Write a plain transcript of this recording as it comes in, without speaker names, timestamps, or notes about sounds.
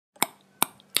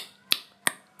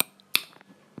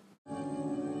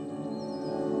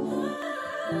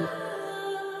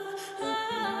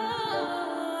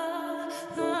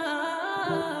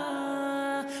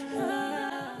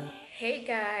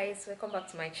guys, welcome back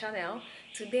to my channel.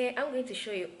 Today I'm going to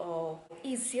show you the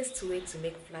easiest way to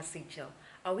make flaxseed gel,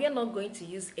 and we are not going to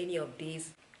use any of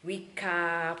these wig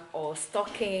cap or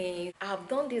stockings. I have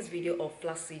done this video of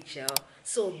flaxseed gel,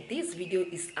 so this video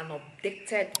is an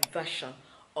updated version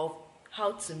of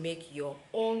how to make your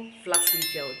own flaxseed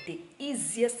gel, the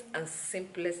easiest and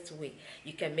simplest way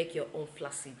you can make your own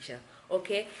flaxseed gel.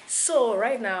 Okay, so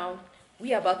right now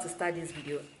we are about to start this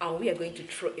video and we are going to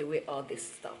throw away all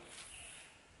this stuff.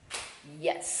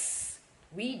 Yes,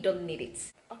 we don't need it.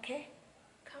 Okay,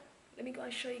 come, let me go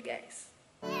and show you guys.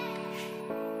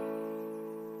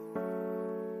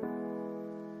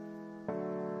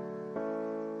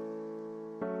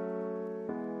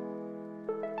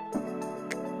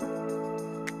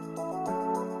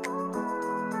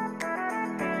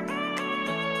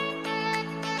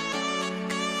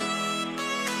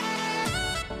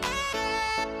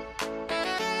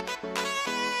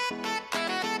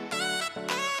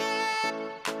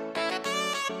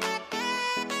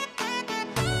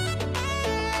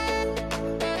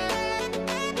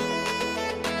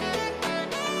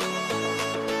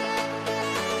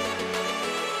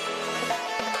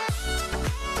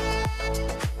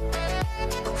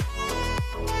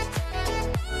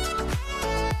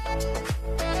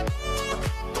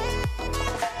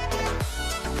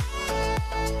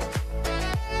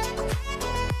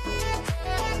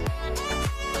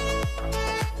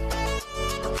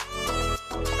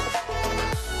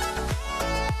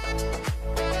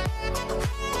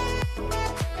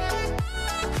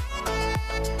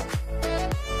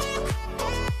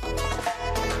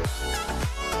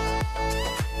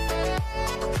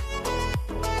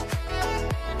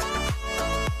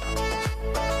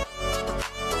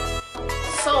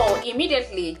 So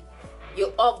immediately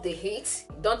you off the heat.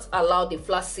 Don't allow the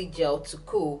flaxseed gel to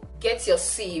cool. Get your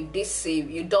sieve. This sieve,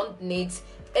 you don't need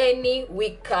any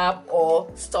wig cap or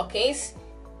stockings.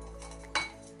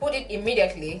 Put it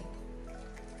immediately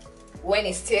when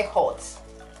it's still hot.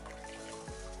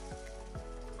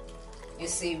 You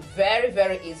see,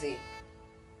 very easy.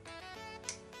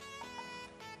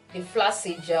 The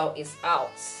flaxseed gel is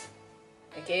out.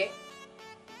 Okay,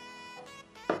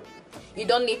 you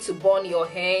don't need to burn your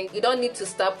hand. You don't need to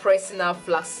start pressing out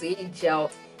flaxseed gel.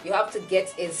 You have to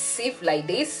get a sieve like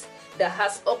this that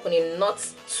has opening, not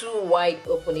too wide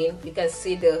opening. You can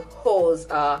see the holes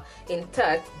are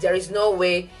intact. There is no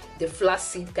way the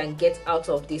flaxseed can get out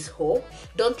of this hole.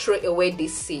 Don't throw away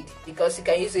this seed because you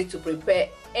can use it to prepare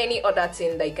any other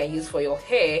thing that you can use for your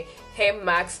hair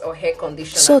mask or hair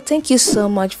conditioner. So thank you so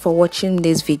much for watching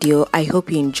this video. I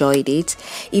hope you enjoyed it.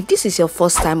 If this is your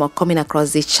first time or coming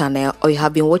across this channel, or you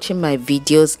have been watching my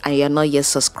videos and you are not yet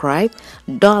subscribed,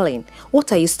 darling,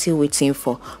 what are you still waiting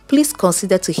for? Please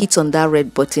consider to hit on that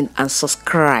red button and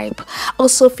subscribe.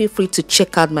 Also feel free to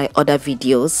check out my other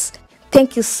videos.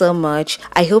 Thank you so much.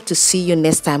 I hope to see you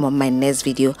next time on my next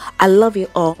video. I love you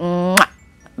all.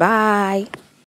 Bye.